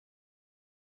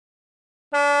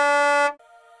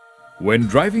When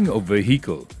driving a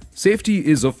vehicle, safety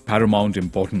is of paramount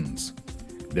importance.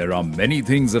 There are many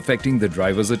things affecting the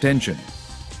driver's attention.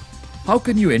 How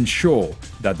can you ensure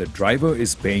that the driver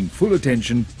is paying full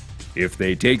attention if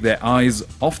they take their eyes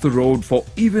off the road for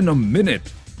even a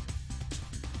minute?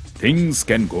 Things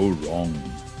can go wrong.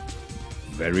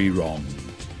 Very wrong.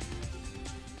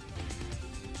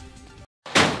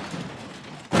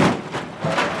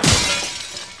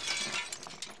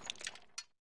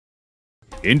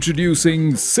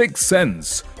 Introducing 6th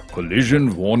Sense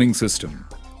Collision Warning System.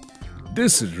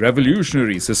 This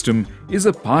revolutionary system is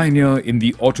a pioneer in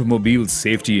the automobile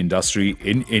safety industry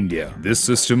in India. This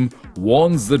system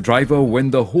warns the driver when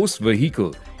the host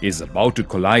vehicle is about to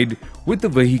collide with the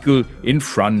vehicle in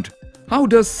front. How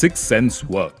does 6th Sense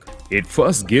work? It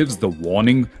first gives the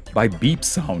warning by beep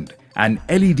sound. An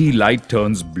LED light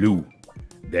turns blue,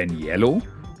 then yellow,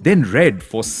 then red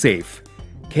for safe,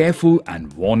 careful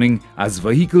and warning as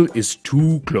vehicle is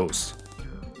too close.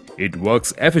 It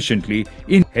works efficiently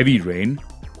in heavy rain,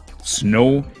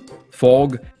 snow,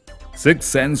 fog. 6th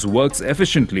Sense works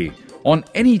efficiently on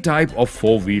any type of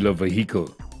four-wheeler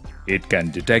vehicle. It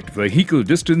can detect vehicle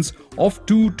distance of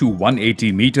 2 to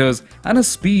 180 meters and a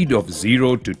speed of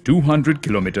 0 to 200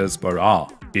 kilometers per hour.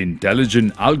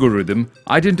 Intelligent algorithm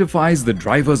identifies the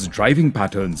driver's driving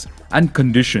patterns and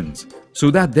conditions so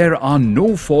that there are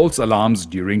no false alarms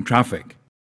during traffic.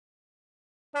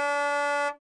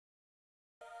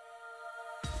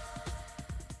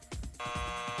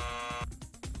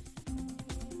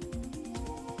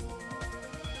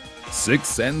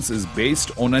 Sixth Sense is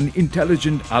based on an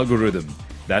intelligent algorithm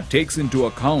that takes into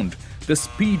account the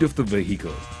speed of the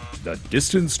vehicle, the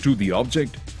distance to the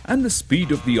object, and the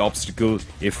speed of the obstacle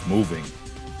if moving.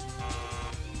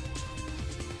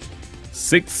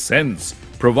 Sixth Sense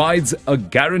provides a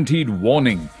guaranteed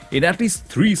warning in at least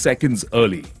 3 seconds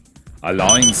early,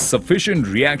 allowing sufficient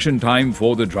reaction time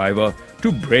for the driver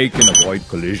to brake and avoid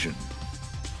collision.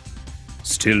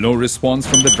 Still no response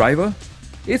from the driver?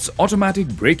 Its automatic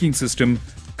braking system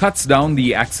cuts down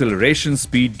the acceleration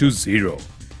speed to 0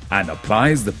 and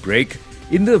applies the brake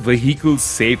in the vehicle's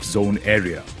safe zone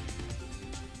area.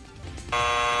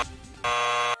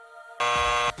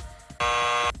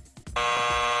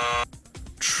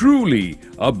 Truly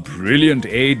a brilliant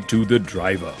aid to the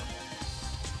driver.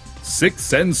 6th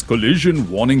Sense Collision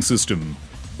Warning System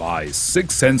by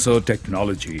 6th Sensor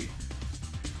Technology.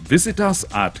 Visit us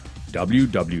at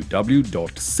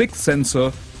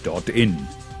www.6thsensor.in.